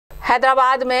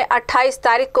हैदराबाद में 28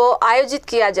 तारीख को आयोजित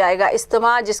किया जाएगा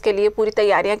इज्तिमा, जिसके लिए पूरी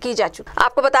तैयारियां की जा चुकी।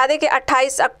 आपको बता दें कि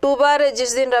 28 अक्टूबर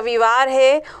जिस दिन रविवार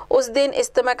है उस दिन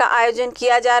इज्तिमा का आयोजन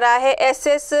किया जा रहा है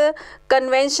एसएस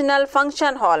कन्वेंशनल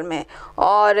फंक्शन हॉल में,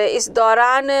 और इस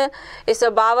दौरान इस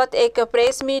बाबत एक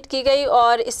प्रेस मीट की गई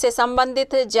और इससे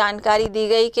संबंधित जानकारी दी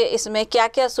गई कि इसमें क्या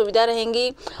क्या सुविधा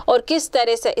रहेंगी और किस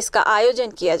तरह से इसका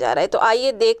आयोजन किया जा रहा है। तो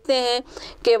आइए देखते हैं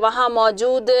कि वहाँ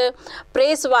मौजूद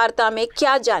प्रेस वार्ता में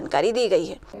क्या जानकारी दी गई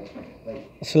है।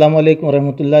 अस्सलामु अलैकुम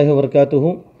रहमतुल्लाहि व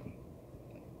बरकातुहू।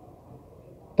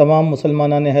 तमाम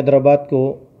मुसलमानान हैदराबाद को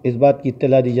इस बात की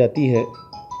इत्तला दी जाती है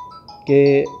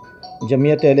कि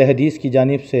जमीयत अहले हदीस की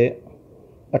जानिब से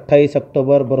 28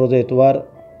 अक्टूबर बरोज़ इतवार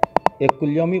एक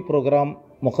कुल-यौमी प्रोग्राम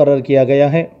मुकर्रर किया गया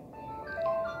है।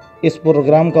 इस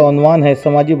प्रोग्राम का उन्वान है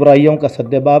समाजी बुराइयों का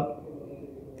सद्देबाब।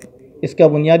 इसका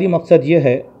बुनियादी मकसद ये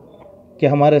है कि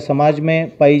हमारे समाज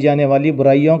में पाई जाने वाली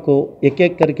बुराइयों को एक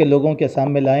एक करके लोगों के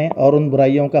सामने लाएं और उन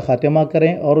बुराइयों का ख़ात्मा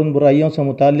करें और उन बुराइयों से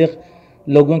मुताल्लिक़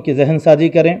लोगों की जहन साजी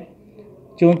करें,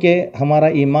 क्योंकि हमारा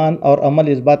ईमान और अमल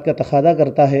इस बात का तकाज़ा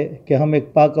करता है कि हम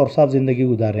एक पाक और साफ़ ज़िंदगी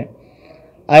गुजारें।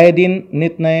 आए दिन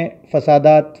नित नए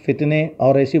फसादात, फितने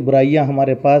और ऐसी बुराइयां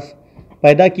हमारे पास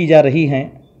पैदा की जा रही हैं।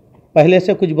 पहले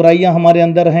से कुछ बुराइयां हमारे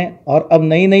अंदर हैं और अब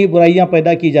नई नई बुराइयां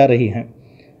पैदा की जा रही हैं,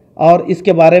 और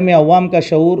इसके बारे में अवाम का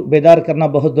शऊर बेदार करना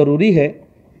बहुत ज़रूरी है।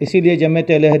 इसीलिए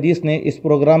जमीयत अहले हदीस ने इस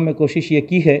प्रोग्राम में कोशिश ये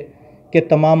की है कि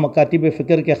तमाम मकातिब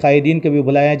फ़िक्र के कायदीन को भी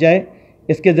बुलाया जाए।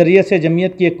 इसके ज़रिए से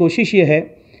जमीयत की एक कोशिश ये है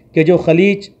कि जो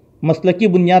खलीज मसलकी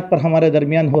बुनियाद पर हमारे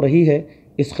दरमियान हो रही है,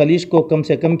 इस खलीज को कम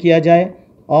से कम किया जाए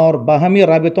और बाहमी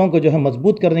राबितों को जो है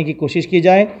मजबूत करने की कोशिश की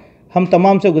जाए। हम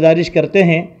तमाम से गुजारिश करते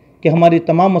हैं कि हमारी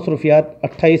तमाम मसरूफियात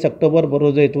 28 अक्टूबर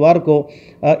बरोज़ इतवार को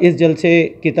इस जलसे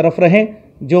की तरफ रहें,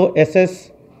 जो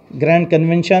SS grand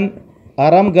convention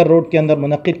Aramghar road के अंदर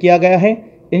मुनक्किद किया गया है।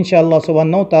 इंशाअल्लाह सुबह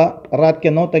 9 रात के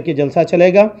 9 तक ये जलसा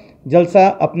चलेगा। जलसा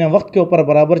अपने वक्त के ऊपर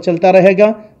बराबर चलता रहेगा।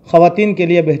 ख़वातीन के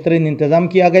लिए बेहतरीन इंतज़ाम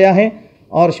किया गया है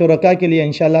और शुरका के लिए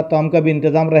इंशाअल्लाह ताम का भी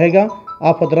इंतज़ाम रहेगा।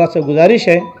 आप हज़रात से गुजारिश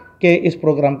है कि इस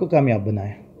प्रोग्राम को कामयाब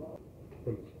बनाएं।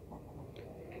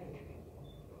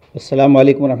 अस्सलामु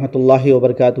अलैकुम रहमतुल्लाहि व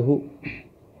बरकातुहू।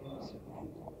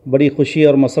 बड़ी ख़ुशी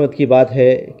और मसरत की बात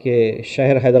है कि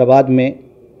शहर हैदराबाद में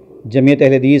जमीयत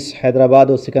अहले हदीस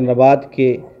हैदराबाद और सिकंदराबाद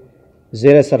के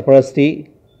ज़ेर सरपरस्ती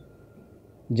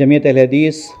जमीयत अहले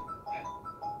हदीस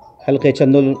हल्के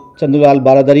चंदुलाल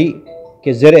बारादरी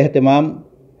के ज़ेर एहतमाम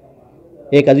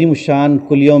एक अज़ीम शान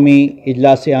कुल-यौमी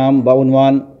इजलास आम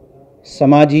बाउनवान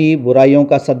समाजी बुराइयों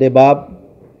का सद्देबाब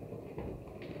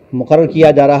मुकर्रर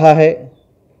किया जा रहा है,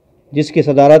 जिसकी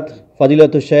सदारत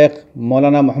फ़ज़ीलत शेख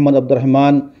मौलाना मोहम्मद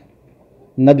अब्दुर्रहमान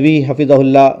नदवी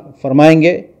हफ़िज़हुल्लाह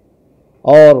फरमाएंगे,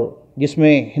 और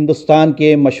जिसमें हिंदुस्तान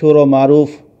के मशहूर व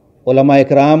मारूफ़ उलमा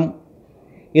इकराम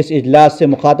इस इजलास से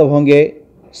मुखातब होंगे।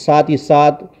 साथ ही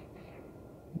साथ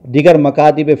दीगर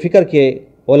मकातिब फ़िक्र के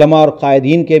उलमा और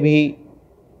कायदीन के भी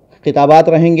खिताबात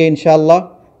रहेंगे इंशाअल्लाह।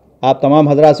 आप तमाम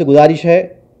हज़रात से गुजारिश है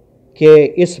कि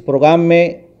इस प्रोग्राम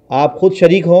में आप ख़ुद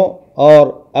शरीक हों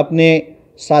और अपने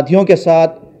साथियों के साथ,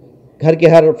 घर के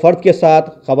हर फ़र्द के साथ,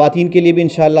 ख़वातीन के लिए भी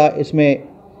इंशाअल्लाह इसमें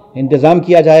इंतज़ाम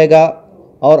किया जाएगा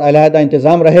और अलहदा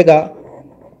इंतज़ाम रहेगा।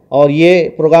 और ये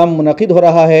प्रोग्राम मुनक़िद हो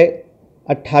रहा है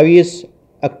 28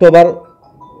 अक्टूबर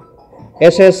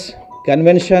एसएस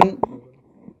कन्वेंशन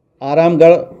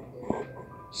आरामगढ़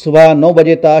सुबह 9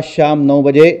 बजे था शाम 9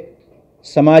 बजे।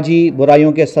 समाजी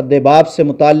बुराइयों के सद्देबाब से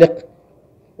मुताल्लिक़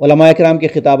उलमा इकराम के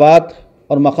खिताबात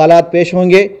और मक़ालात पेश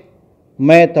होंगे।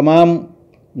 मैं तमाम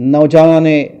नौजवान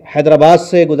हैदराबाद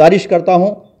से गुजारिश करता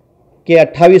हूँ कि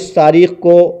 28 तारीख़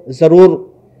को ज़रूर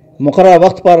मुक़र्रर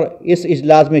वक्त पर इस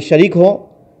इजलास में शरीक हों,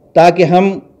 ताकि हम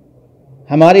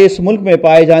हमारे इस मुल्क में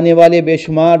पाए जाने वाले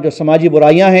बेशुमार जो समाजी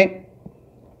बुराइयां हैं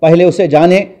पहले उसे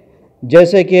जानें।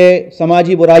 जैसे कि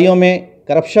समाजी बुराइयों में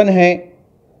करप्शन है,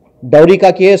 डौरी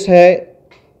का केस है,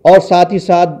 और साथ ही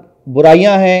साथ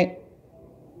बुराइयां हैं,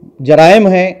 जराइम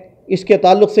हैं। इसके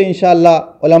ताल्लुक़ से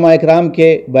इंशाअल्लाह उलमा इकराम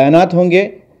के बयानात होंगे।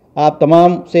 आप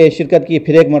तमाम से शिरकत की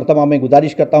फिर एक मरतबा मैं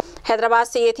गुजारिश करता हूँ। हैदराबाद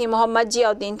से ये थी मोहम्मद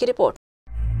जियाउद्दीन की रिपोर्ट।